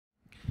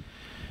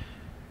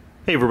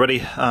Hey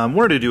everybody,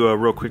 wanted to do a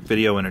real quick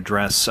video and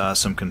address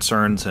some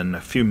concerns and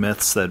a few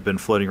myths that have been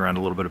floating around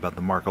a little bit about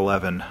the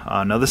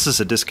Mk11. Now this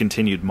is a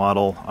discontinued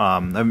model. I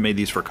haven't made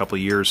these for a couple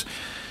of years,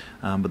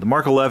 but the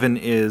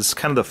Mk11 is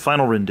kind of the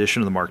final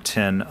rendition of the Mark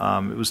 10.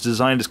 It was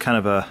designed as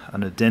kind of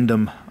an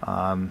addendum,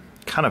 kind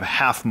of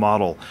half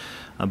model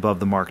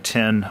above the Mark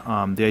 10.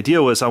 The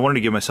idea was I wanted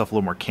to give myself a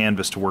little more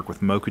canvas to work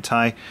with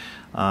Mokutai,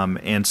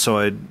 and so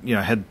I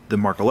had the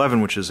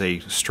Mk11, which is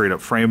a straight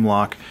up frame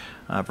lock,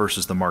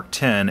 versus the Mark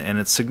 10, and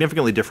it's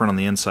significantly different on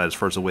the inside as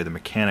far as the way the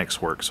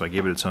mechanics work, so I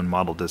gave it its own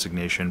model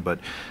designation. But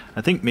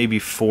I think maybe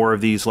 4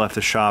 of these left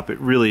the shop. It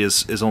really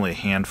is only a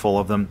handful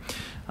of them.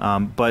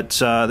 But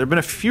there have been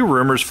a few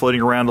rumors floating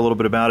around a little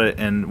bit about it,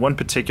 and one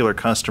particular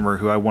customer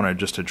who I want to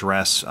just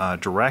address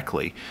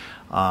directly,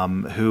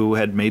 who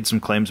had made some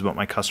claims about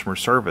my customer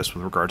service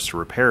with regards to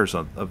repairs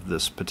of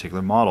this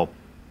particular model.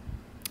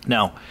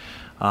 Now,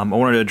 I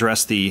wanted to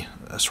address the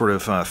sort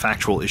of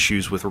factual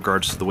issues with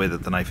regards to the way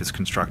that the knife is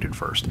constructed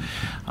first.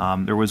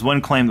 There was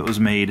one claim that was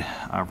made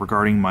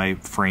regarding my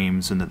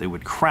frames and that they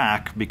would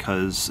crack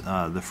because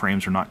the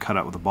frames are not cut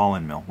out with a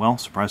ball-end mill. Well,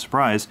 surprise,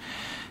 surprise,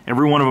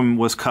 every one of them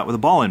was cut with a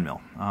ball-end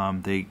mill.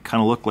 They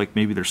kind of look like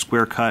maybe they're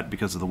square cut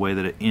because of the way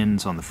that it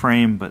ends on the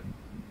frame, but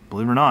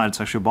believe it or not, it's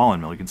actually a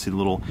ball-end mill. You can see the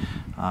little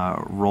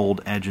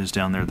rolled edges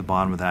down there at the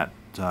bottom of that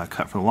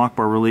cut for the lock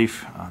bar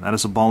relief. That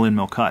is a ball-end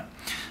mill cut.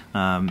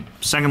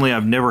 Secondly,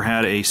 I've never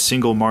had a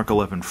single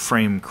Mk11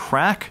 frame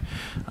crack.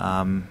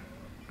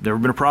 Never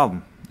been a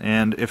problem.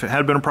 And if it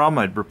had been a problem,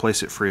 I'd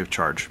replace it free of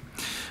charge.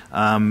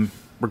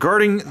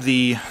 Regarding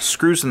the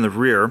screws in the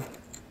rear,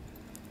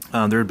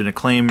 there had been a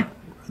claim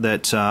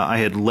that I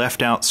had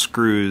left out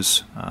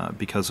screws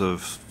because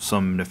of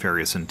some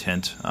nefarious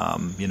intent.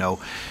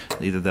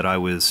 Either that I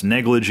was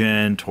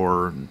negligent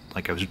or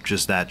like I was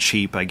just that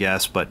cheap, I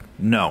guess, but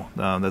no,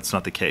 that's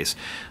not the case.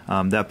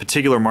 That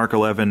particular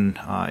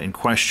Mk11 in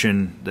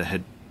question that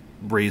had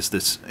raised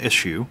this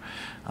issue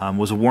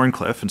was a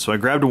Wharncliffe, and so I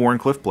grabbed a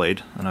Wharncliffe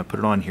blade and I put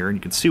it on here, and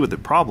you can see what the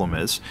problem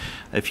is.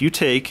 If you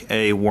take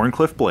a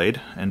Wharncliffe blade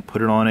and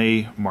put it on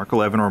a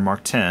Mk11 or a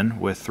Mark 10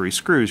 with 3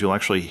 screws, you'll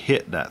actually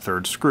hit that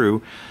 3rd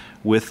screw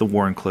with the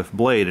Wharncliffe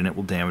blade and it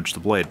will damage the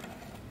blade.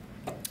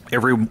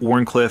 Every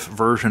Wharncliffe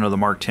version of the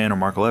Mark 10 or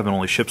Mark 11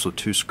 only ships with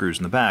 2 screws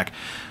in the back,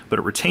 but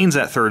it retains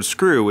that 3rd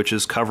screw, which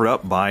is covered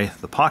up by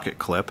the pocket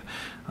clip,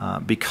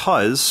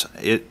 because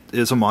it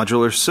is a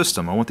modular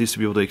system. I want these to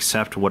be able to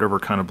accept whatever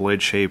kind of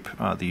blade shape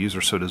the user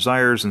so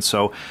desires, and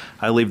so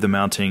I leave the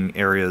mounting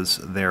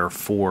areas there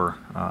for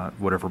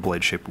whatever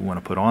blade shape we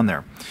want to put on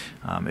there.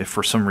 If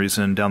for some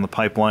reason down the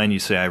pipeline you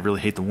say, I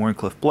really hate the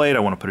Wharncliffe blade, I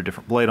want to put a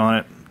different blade on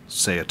it,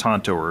 say a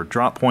Tonto or a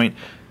drop point,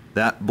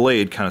 that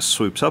blade kind of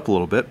swoops up a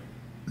little bit,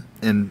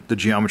 and the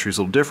geometry is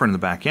a little different in the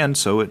back end,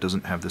 so it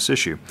doesn't have this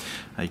issue.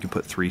 You can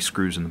put 3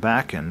 screws in the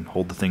back and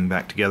hold the thing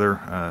back together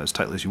as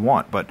tightly as you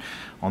want. But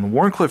on the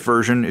Wharncliffe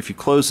version, if you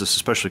close this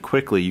especially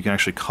quickly, you can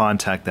actually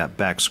contact that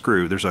back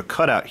screw. There's a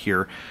cutout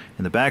here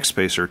in the back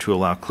spacer to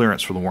allow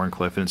clearance for the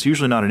Wharncliffe, and it's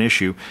usually not an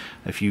issue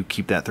if you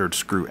keep that 3rd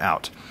screw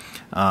out.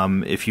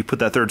 If you put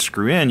that 3rd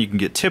screw in, you can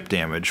get tip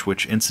damage,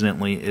 which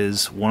incidentally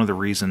is one of the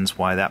reasons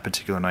why that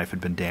particular knife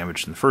had been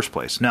damaged in the first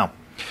place. Now,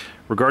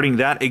 regarding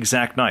that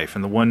exact knife,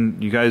 and the one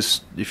you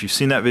guys, if you've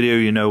seen that video,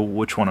 you know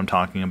which one I'm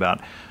talking about.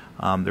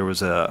 There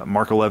was a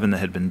Mk11 that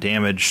had been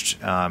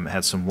damaged,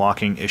 had some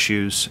locking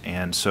issues,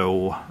 and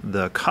so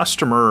the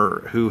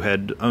customer who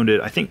had owned it,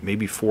 I think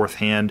maybe 4th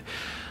hand,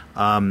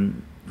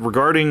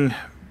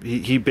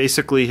 he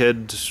basically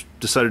had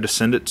decided to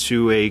send it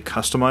to a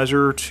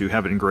customizer to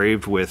have it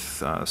engraved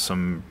with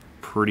some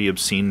pretty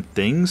obscene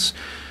things,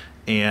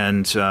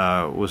 and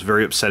was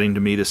very upsetting to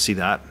me to see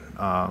that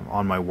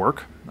on my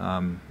work.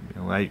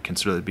 I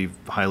consider that to be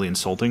highly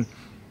insulting.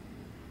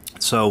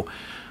 So,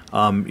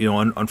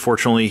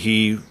 unfortunately,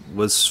 he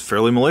was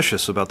fairly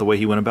malicious about the way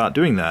he went about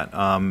doing that.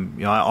 I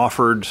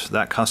offered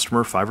that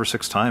customer 5 or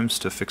 6 times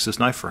to fix this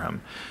knife for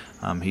him.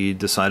 He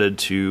decided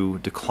to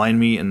decline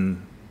me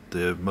in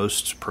the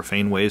most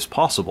profane ways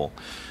possible.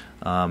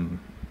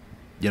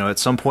 At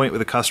some point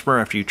with a customer,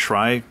 after you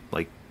try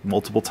like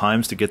multiple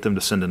times to get them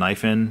to send a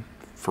knife in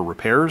for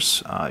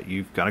repairs,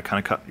 you've got to kind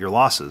of cut your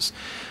losses.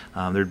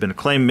 There had been a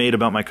claim made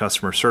about my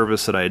customer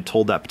service that I had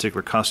told that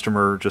particular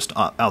customer just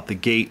out the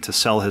gate to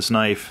sell his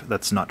knife.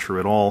 That's not true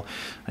at all.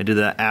 I did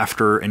that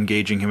after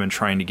engaging him and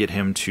trying to get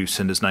him to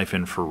send his knife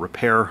in for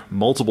repair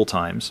multiple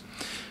times.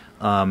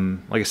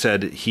 Like I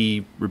said,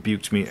 he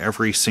rebuked me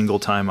every single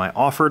time I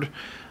offered,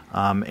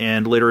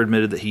 and later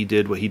admitted that he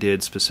did what he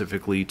did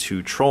specifically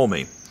to troll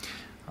me.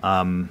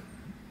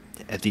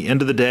 At the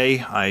end of the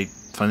day, I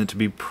find it to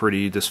be a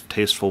pretty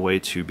distasteful way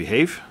to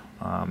behave.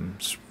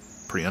 It's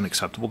pretty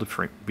unacceptable,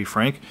 to be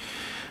frank.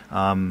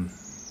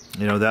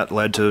 That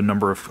led to a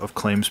number of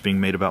claims being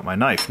made about my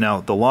knife.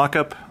 Now, the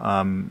lockup,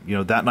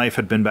 that knife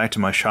had been back to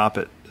my shop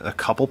at a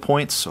couple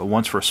points,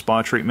 once for a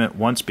spa treatment,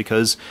 once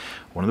because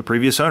one of the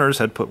previous owners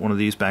had put one of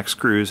these back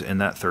screws in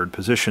that 3rd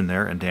position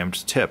there and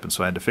damaged the tip, and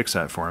so I had to fix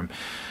that for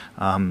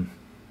him.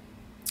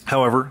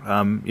 However,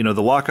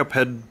 the lockup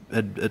had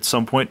at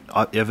some point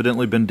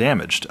evidently been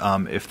damaged.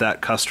 If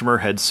that customer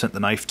had sent the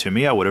knife to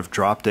me, I would have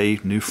dropped a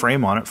new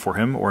frame on it for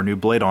him or a new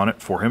blade on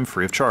it for him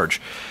free of charge.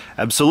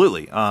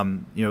 Absolutely.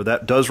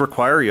 That does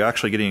require you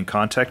actually getting in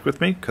contact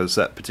with me, because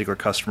that particular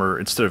customer,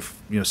 instead of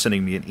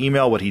sending me an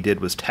email, what he did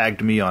was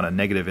tagged me on a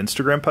negative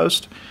Instagram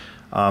post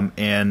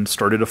and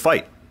started a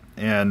fight.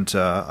 And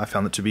I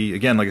found it to be,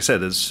 again, like I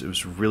said, it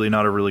was really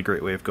not a really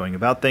great way of going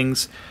about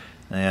things.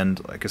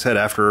 And like I said,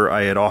 after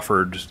I had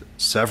offered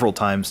several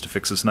times to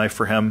fix this knife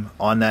for him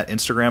on that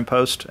Instagram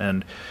post,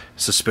 and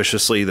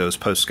suspiciously those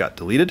posts got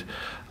deleted,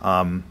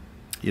 I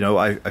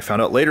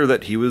found out later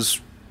that he was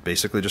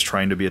basically just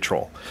trying to be a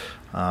troll.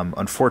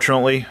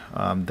 Unfortunately,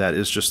 that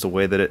is just the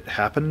way that it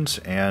happened,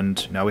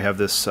 and now we have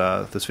this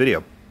this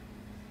video.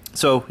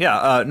 So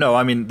yeah, no,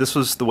 I mean, this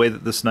was the way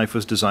that this knife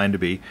was designed to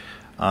be.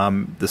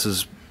 This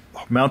is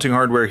mounting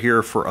hardware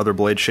here for other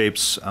blade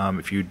shapes.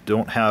 If you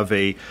don't have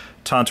a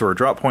Tonto or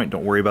drop point,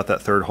 don't worry about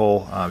that third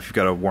hole. If you've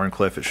got a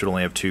Warncliffe, it should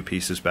only have 2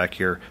 pieces back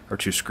here, or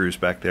 2 screws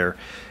back there.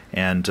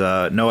 And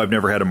no, I've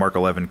never had a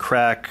Mk11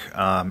 crack,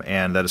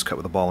 and that is cut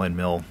with a ball-end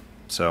mill.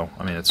 So,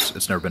 I mean,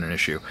 it's never been an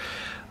issue.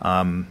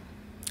 Like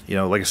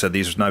I said,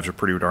 these knives are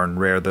pretty darn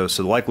rare, though,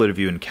 so the likelihood of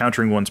you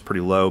encountering one's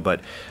pretty low, but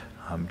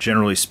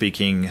generally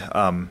speaking,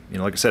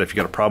 like I said, if you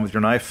got a problem with your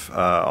knife,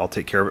 I'll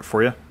take care of it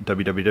for you.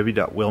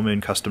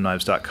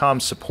 www.willmooncustomknives.com,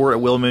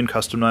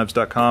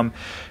 support@willmooncustomknives.com.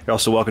 You're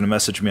also welcome to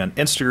message me on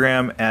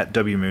Instagram at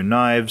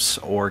wmoonknives,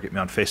 or get me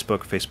on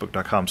Facebook,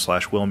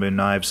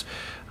 facebook.com/willmoonknives.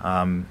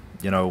 I'm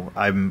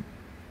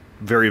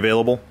very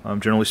available,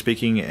 generally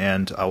speaking,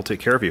 and I will take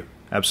care of you.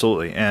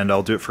 Absolutely, and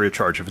I'll do it free of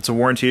charge. If it's a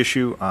warranty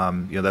issue,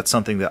 that's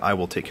something that I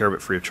will take care of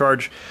it free of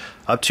charge,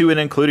 up to and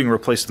including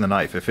replacing the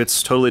knife. If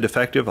it's totally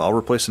defective, I'll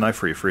replace the knife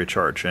for you free of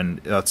charge.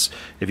 And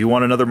if you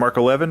want another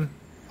Mk11,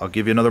 I'll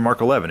give you another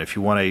Mk11. If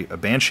you want a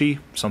Banshee,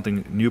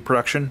 something new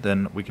production,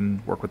 then we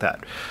can work with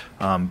that.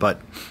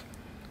 But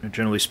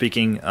generally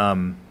speaking,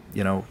 like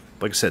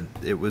I said,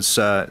 it was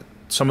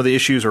some of the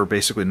issues are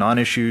basically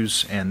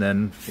non-issues, and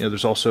then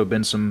there's also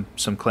been some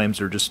claims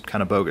that are just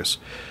kind of bogus.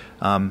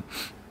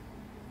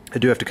 I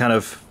do have to kind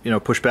of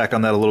push back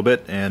on that a little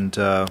bit, and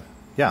I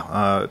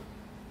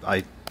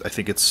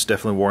think it's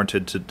definitely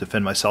warranted to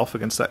defend myself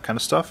against that kind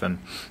of stuff. And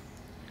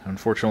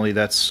unfortunately,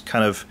 that's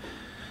kind of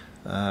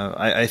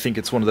I think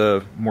it's one of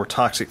the more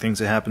toxic things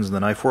that happens in the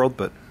knife world,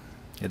 but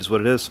it is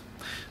what it is.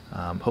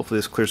 Hopefully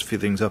this clears a few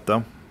things up,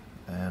 though,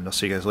 and I'll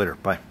see you guys later.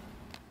 Bye.